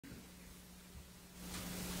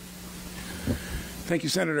Thank you,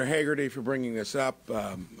 Senator Hagerty, for bringing this up.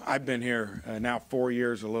 I've been here now 4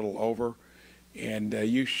 years, a little over, and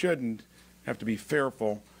you shouldn't have to be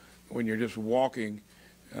fearful when you're just walking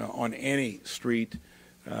on any street,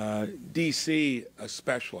 D.C.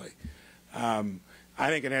 especially. I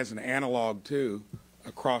think it has an analog, too,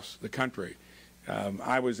 across the country.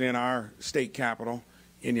 I was in our state capital,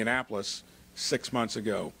 Indianapolis, 6 months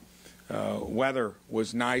ago. Weather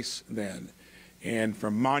was nice then, and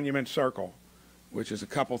from Monument Circle, which is a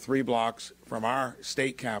couple, 3 blocks from our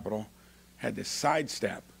state capital, had to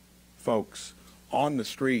sidestep folks on the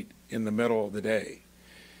street in the middle of the day.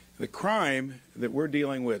 The crime that we're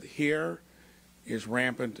dealing with here is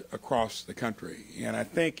rampant across the country, and I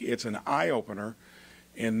think it's an eye-opener,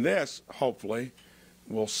 and this, hopefully,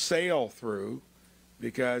 will sail through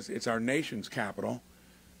because it's our nation's capital,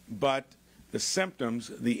 but the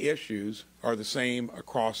symptoms, the issues, are the same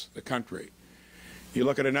across the country. You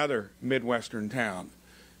look at another Midwestern town,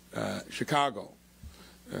 Chicago,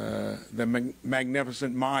 the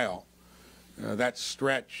Magnificent Mile, that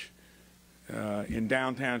stretch in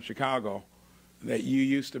downtown Chicago that you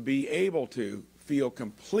used to be able to feel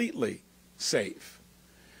completely safe.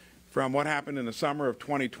 From what happened in the summer of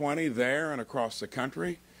 2020 there and across the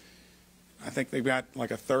country, I think they've got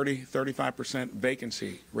like a 35%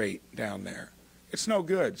 vacancy rate down there. It's no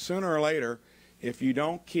good. Sooner or later, if you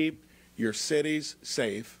don't keep your cities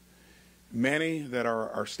safe, many that are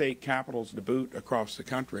our state capitals to boot across the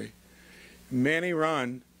country, many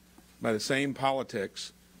run by the same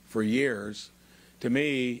politics for years. To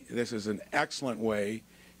me, this is an excellent way.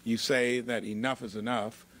 You say that enough is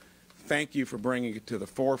enough. Thank you for bringing it to the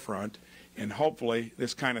forefront, and hopefully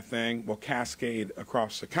this kind of thing will cascade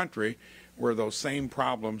across the country where those same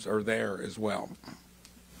problems are there as well.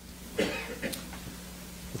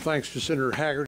 Thanks to Senator Hagerty.